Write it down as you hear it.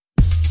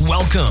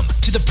Welcome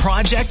to the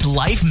Project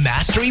Life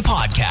Mastery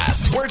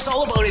Podcast, where it's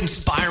all about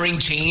inspiring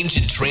change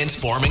and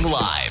transforming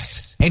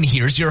lives. And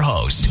here's your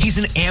host. He's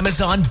an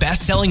Amazon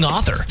best-selling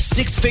author,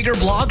 six-figure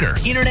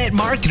blogger, internet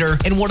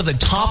marketer, and one of the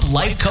top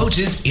life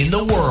coaches in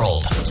the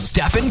world,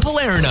 Stefan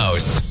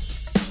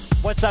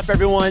Polarinos. What's up,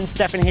 everyone?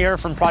 Stefan here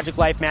from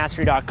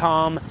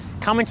ProjectLifeMastery.com.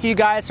 Coming to you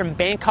guys from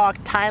Bangkok,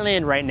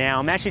 Thailand right now.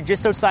 I'm actually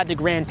just outside the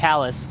Grand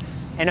Palace,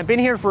 and I've been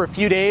here for a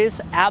few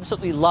days.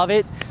 Absolutely love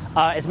it.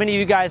 As many of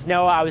you guys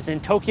know, I was in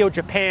Tokyo,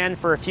 Japan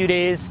for a few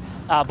days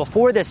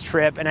before this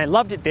trip, and I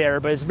loved it there,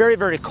 but it was very,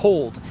 very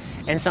cold.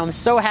 And so I'm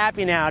so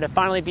happy now to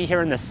finally be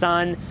here in the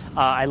sun.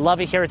 I love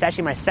it here. It's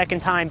actually my second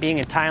time being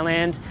in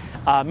Thailand.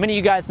 Many of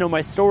you guys know my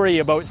story.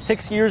 About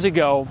 6 years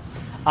ago,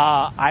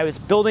 I was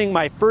building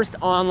my first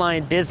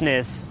online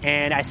business,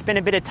 and I spent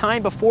a bit of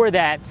time before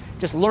that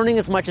just learning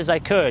as much as I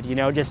could,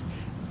 just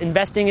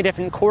investing in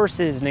different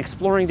courses and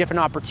exploring different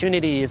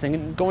opportunities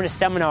and going to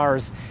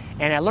seminars.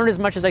 And I learned as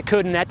much as I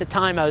could. And at the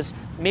time, I was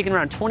making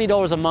around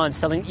 $20 a month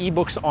selling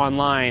ebooks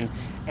online.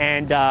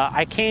 And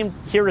I came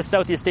here to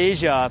Southeast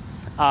Asia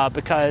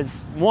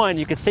because, one,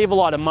 you could save a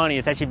lot of money.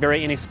 It's actually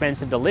very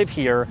inexpensive to live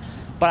here.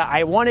 But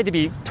I wanted to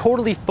be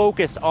totally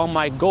focused on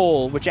my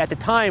goal, which at the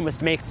time was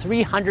to make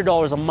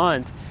 $300 a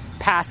month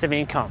passive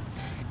income.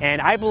 And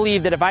I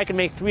believe that if I could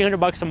make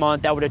 $300 a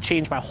month, that would have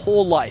changed my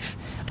whole life,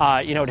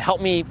 to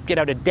help me get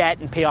out of debt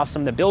and pay off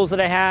some of the bills that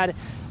I had.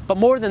 But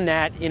more than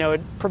that,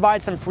 it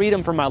provides some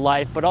freedom for my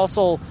life, but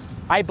also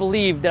I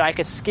believe that I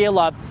could scale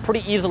up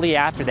pretty easily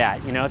after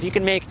that. If you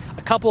can make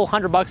a couple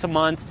 $100 a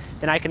month,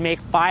 then I can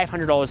make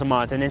 $500 a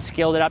month and then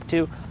scale it up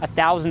to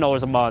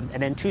 $1,000 a month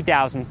and then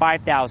 $2,000,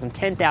 $5,000,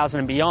 $10,000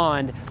 and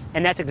beyond.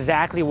 And that's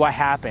exactly what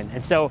happened.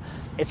 And so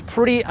it's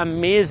pretty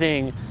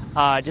amazing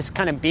just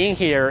kind of being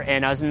here.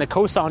 And I was in the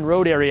Koh San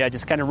Road area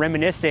just kind of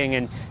reminiscing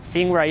and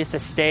seeing where I used to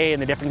stay in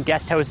the different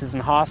guest houses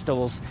and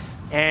hostels.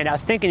 And I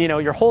was thinking,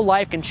 your whole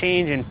life can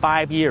change in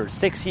 5 years,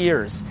 6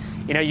 years.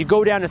 You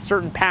go down a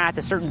certain path,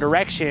 a certain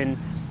direction,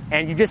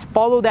 and you just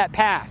follow that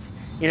path.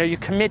 You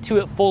commit to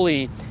it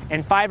fully,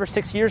 and 5 or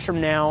 6 years from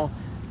now,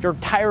 your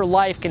entire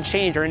life can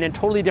change. You're in a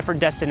totally different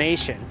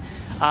destination.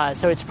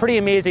 So it's pretty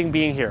amazing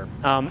being here.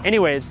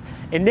 Anyways,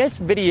 in this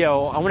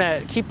video, I want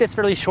to keep this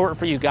fairly short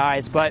for you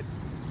guys, but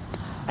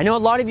I know a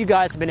lot of you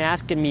guys have been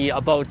asking me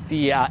about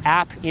the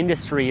app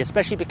industry,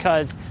 especially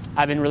because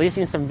I've been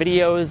releasing some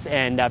videos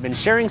and I've been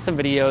sharing some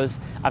videos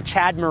of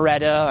Chad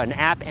Mureta, an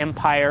app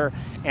empire,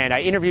 and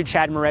I interviewed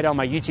Chad Mureta on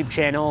my YouTube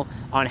channel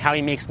on how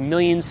he makes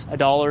millions of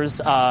dollars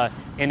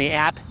in the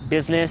app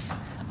business.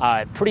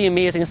 Pretty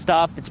amazing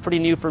stuff. It's pretty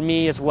new for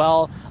me as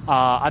well.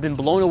 I've been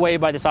blown away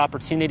by this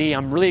opportunity.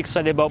 I'm really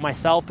excited about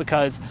myself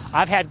because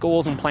I've had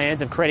goals and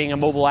plans of creating a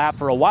mobile app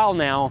for a while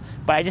now,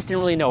 but I just didn't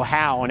really know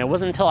how. And it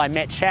wasn't until I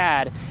met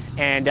Chad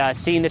and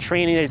seeing the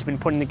training that he's been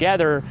putting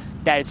together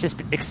that it's just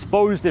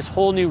exposed this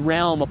whole new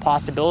realm of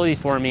possibility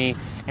for me.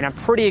 And I'm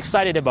pretty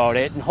excited about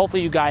it, and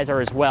hopefully you guys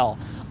are as well.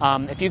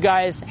 If you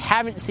guys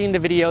haven't seen the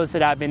videos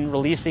that I've been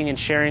releasing and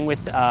sharing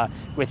with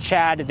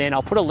Chad, then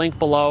I'll put a link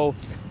below.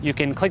 You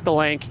can click the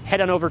link,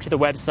 head on over to the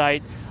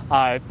website.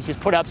 He's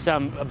put up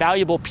some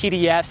valuable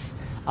PDFs,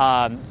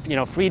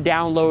 free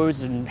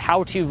downloads and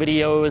how-to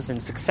videos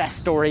and success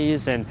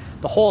stories and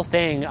the whole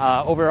thing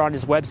over on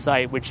his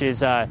website, which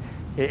is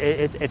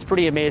it's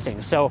pretty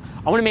amazing. So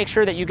I want to make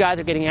sure that you guys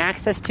are getting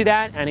access to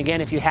that. And again,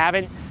 if you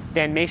haven't,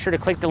 then make sure to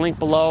click the link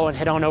below and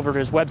head on over to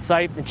his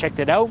website and check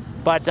that out.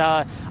 But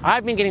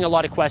I've been getting a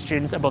lot of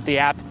questions about the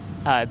app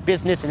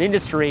business and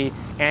industry,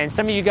 and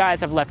some of you guys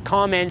have left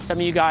comments, some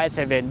of you guys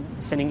have been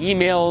sending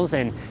emails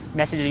and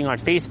messaging on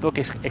Facebook,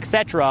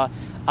 etc.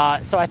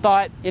 So I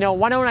thought,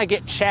 why don't I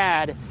get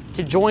Chad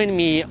to join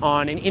me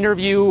on an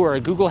interview or a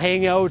Google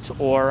Hangout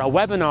or a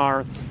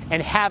webinar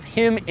and have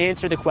him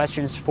answer the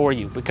questions for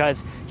you,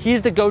 because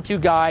he's the go-to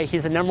guy.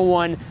 He's the number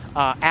one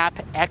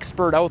app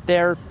expert out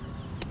there.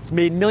 He's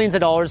made millions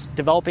of dollars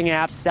developing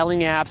apps,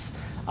 selling apps,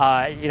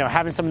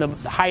 having some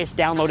of the highest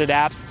downloaded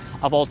apps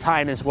of all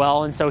time as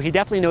well. And so he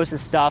definitely knows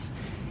his stuff.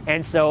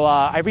 And so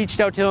I reached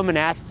out to him and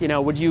asked,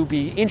 would you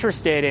be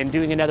interested in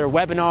doing another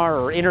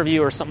webinar or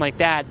interview or something like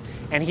that?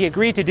 And he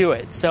agreed to do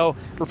it. So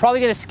we're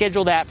probably going to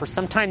schedule that for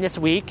sometime this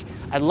week.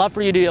 I'd love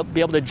for you to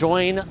be able to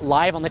join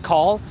live on the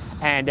call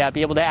and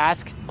be able to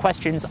ask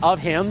questions of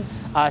him.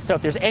 So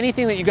if there's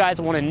anything that you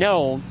guys want to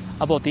know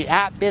about the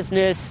app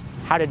business,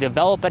 how to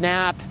develop an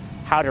app,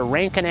 how to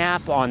rank an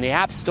app on the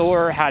App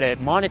Store, how to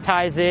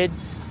monetize it,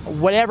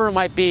 whatever it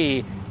might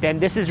be, then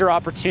this is your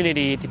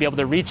opportunity to be able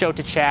to reach out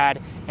to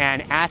Chad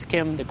and ask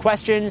him the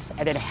questions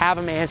and then have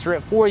him answer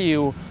it for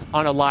you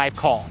on a live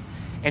call.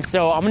 And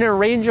so I'm going to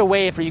arrange a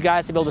way for you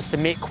guys to be able to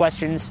submit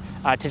questions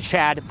to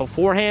Chad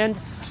beforehand.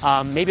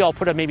 Maybe I'll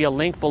put a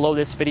link below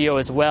this video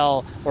as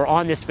well, or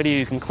on this video.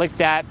 You can click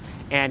that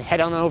and head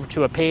on over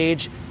to a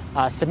page,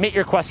 submit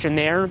your question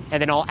there,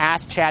 and then I'll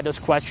ask Chad those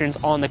questions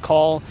on the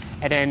call,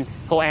 and then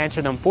he'll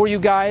answer them for you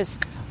guys.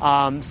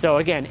 So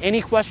again,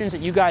 any questions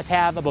that you guys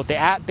have about the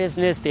app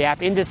business, the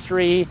app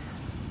industry,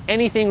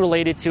 anything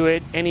related to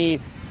it, any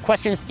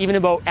questions even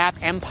about App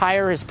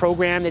Empire, his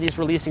program that he's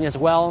releasing as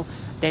well,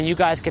 then you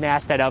guys can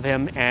ask that of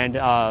him, and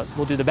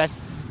we'll do the best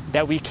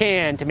that we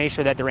can to make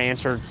sure that they're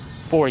answered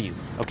for you.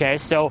 Okay,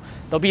 so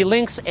there'll be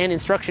links and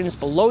instructions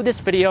below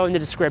this video in the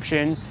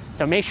description.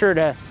 So make sure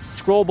to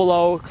scroll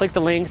below, click the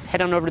links,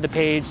 head on over to the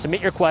page,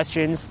 submit your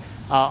questions.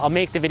 I'll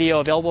make the video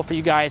available for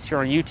you guys here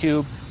on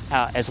YouTube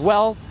as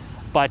well.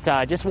 But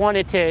just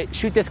wanted to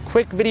shoot this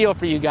quick video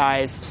for you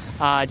guys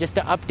just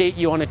to update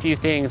you on a few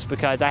things,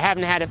 because I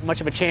haven't had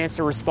much of a chance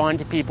to respond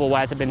to people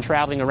as I've been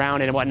traveling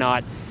around and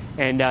whatnot.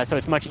 And so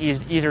it's much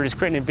easier to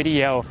create a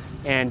video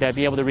and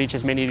be able to reach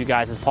as many of you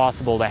guys as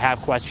possible that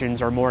have questions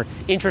or are more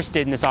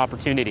interested in this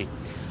opportunity.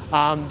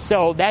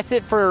 So that's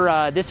it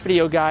for this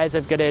video, guys.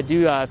 I'm going to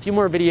do a few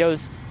more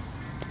videos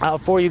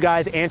for you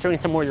guys, answering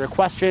some more of your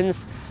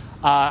questions.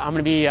 I'm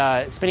going to be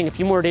spending a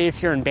few more days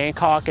here in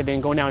Bangkok and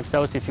then going down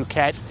south to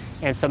Phuket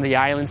and some of the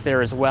islands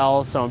there as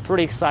well. So I'm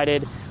pretty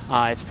excited.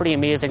 It's pretty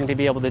amazing to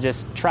be able to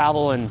just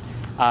travel and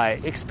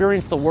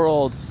experience the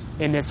world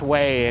in this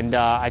way. And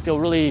I feel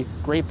really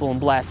grateful and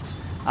blessed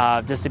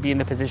just to be in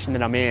the position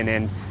that I'm in.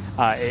 And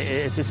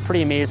it's just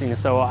pretty amazing.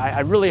 So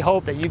I really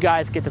hope that you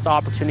guys get this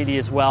opportunity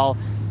as well.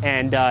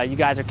 And you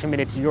guys are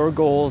committed to your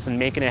goals and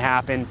making it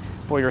happen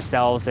for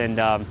yourselves. And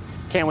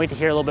can't wait to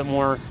hear a little bit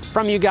more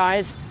from you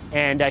guys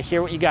and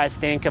hear what you guys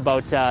think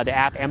about the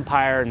app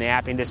empire and the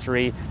app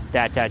industry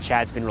that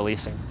Chad's been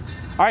releasing.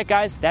 All right,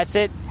 guys, that's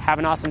it. Have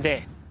an awesome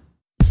day.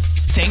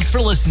 Thanks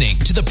for listening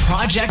to the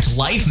Project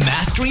Life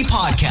Mastery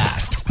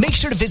Podcast. Make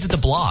sure to visit the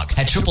blog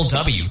at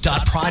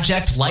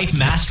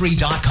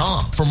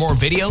www.projectlifemastery.com for more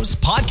videos,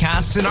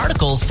 podcasts, and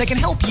articles that can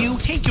help you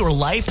take your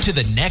life to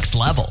the next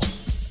level.